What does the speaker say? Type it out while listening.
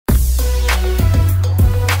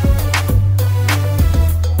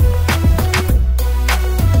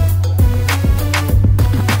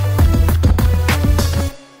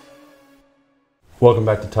Welcome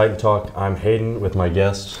back to Titan Talk. I'm Hayden with my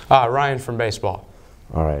guest. Ryan from baseball.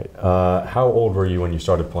 All right. How old were you when you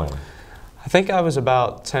started playing? I think I was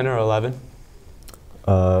about 10 or 11.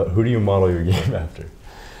 Who do you model your game after?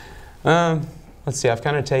 Let's see, I've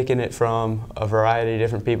kind of taken it from a variety of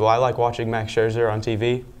different people. I like watching Max Scherzer on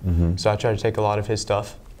TV, so I try to take a lot of his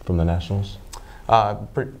stuff. From the Nationals?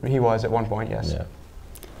 He was at one point, yes.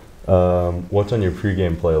 Yeah. What's on your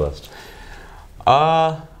pregame playlist?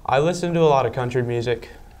 I listen to a lot of country music,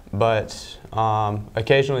 but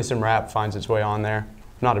occasionally some rap finds its way on there.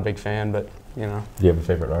 Not a big fan, but you know. Do you have a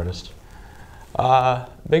favorite artist?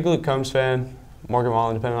 Big Luke Combs fan, Morgan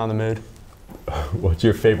Wallen, depending on the mood. What's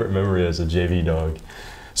your favorite memory as a JV dog?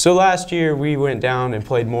 So last year we went down and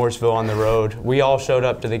played Mooresville on the road. We all showed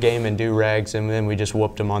up to the game in do-rags, and then we just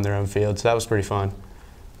whooped them on their own field, so that was pretty fun.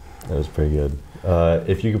 That was pretty good.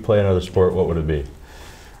 If you could play another sport, what would it be?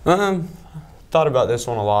 Thought about this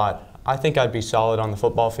one a lot. I think I'd be solid on the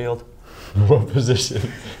football field. What position?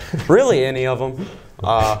 Really, any of them.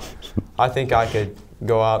 I think I could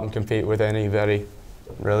go out and compete with anybody,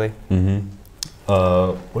 really.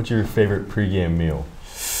 What's your favorite pregame meal?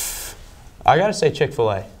 I gotta say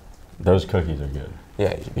Chick-fil-A. Those cookies are good.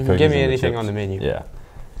 Yeah, you can give me anything on the menu. Yeah.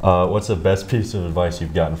 What's the best piece of advice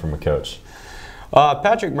you've gotten from a coach?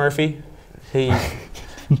 Patrick Murphy.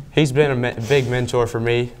 He's been a big mentor for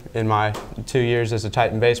me in my 2 years as a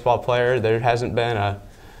Titan baseball player. There hasn't been a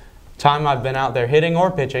time I've been out there hitting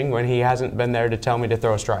or pitching when he hasn't been there to tell me to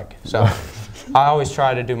throw a strike. So I always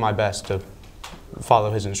try to do my best to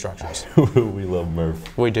follow his instructions. We love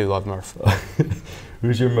Murph. We do love Murph.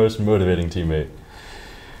 Who's your most motivating teammate?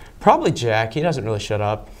 Probably Jack. He doesn't really shut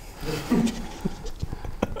up.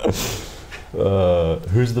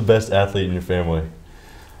 Who's the best athlete in your family?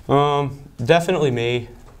 Definitely me.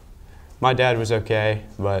 My dad was okay,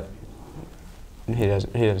 but he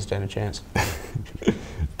doesn't stand a chance.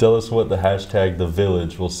 Tell us what the hashtag The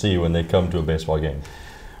Village will see when they come to a baseball game.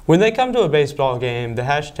 When they come to a baseball game, the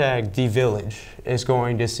hashtag The Village is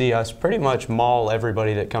going to see us pretty much maul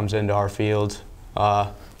everybody that comes into our field.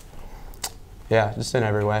 Yeah, just in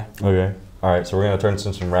every way. Okay. All right, so we're going to turn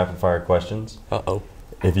to some rapid fire questions. Uh-oh.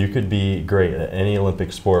 If you could be great at any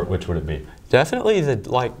Olympic sport, which would it be? Definitely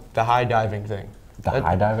the high diving thing.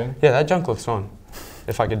 High diving? Yeah, that junk looks fun,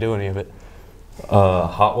 if I could do any of it.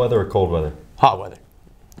 Hot weather or cold weather? Hot weather.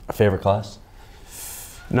 Favorite class?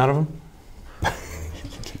 None of them.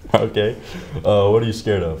 Okay. What are you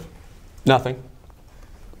scared of? Nothing.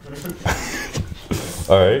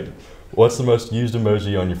 All right. What's the most used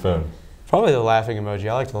emoji on your phone? Probably the laughing emoji.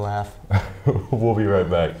 I like to laugh. We'll be right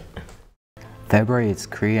back. February is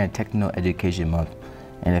Career and Technical Education Month,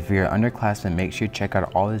 and if you're an underclassman, make sure you check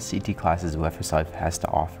out all the CT classes Forsyth has to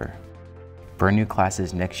offer. Brand new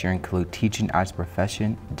classes next year include Teaching as a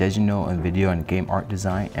Profession, Digital and Video and Game Art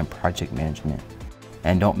Design, and Project Management.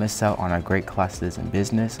 And don't miss out on our great classes in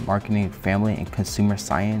Business, Marketing, Family, and Consumer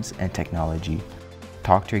Science and Technology.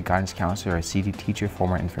 Talk to your guidance counselor or CT teacher for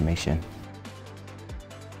more information.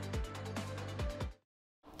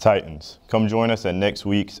 Titans, come join us at next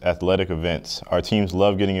week's athletic events. Our teams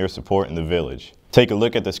love getting your support in the Village. Take a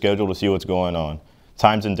look at the schedule to see what's going on.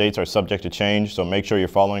 Times and dates are subject to change, so make sure you're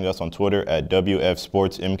following us on Twitter at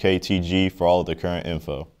WFSportsMKTG for all of the current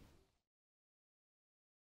info.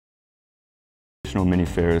 Mini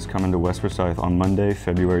Fair is coming to West Forsyth on Monday,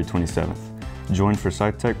 February 27th. Join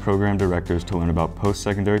Forsyth Tech program directors to learn about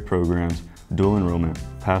post-secondary programs, dual enrollment,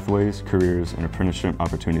 pathways, careers, and apprenticeship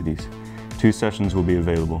opportunities. 2 sessions will be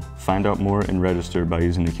available. Find out more and register by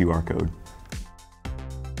using the QR code.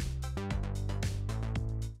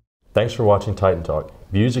 Thanks for watching Titan Talk.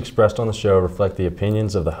 Views expressed on the show reflect the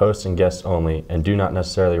opinions of the hosts and guests only and do not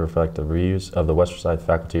necessarily reflect the views of the West Forsyth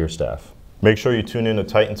faculty or staff. Make sure you tune in to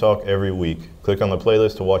Titan Talk every week. Click on the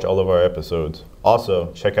playlist to watch all of our episodes.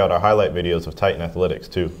 Also, check out our highlight videos of Titan Athletics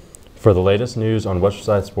too. For the latest news on West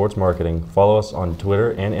Forsyth sports marketing, follow us on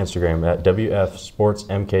Twitter and Instagram at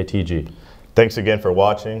WFSportsMKTG. Thanks again for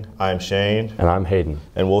watching. I'm Shane. And I'm Hayden.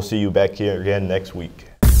 And we'll see you back here again next week.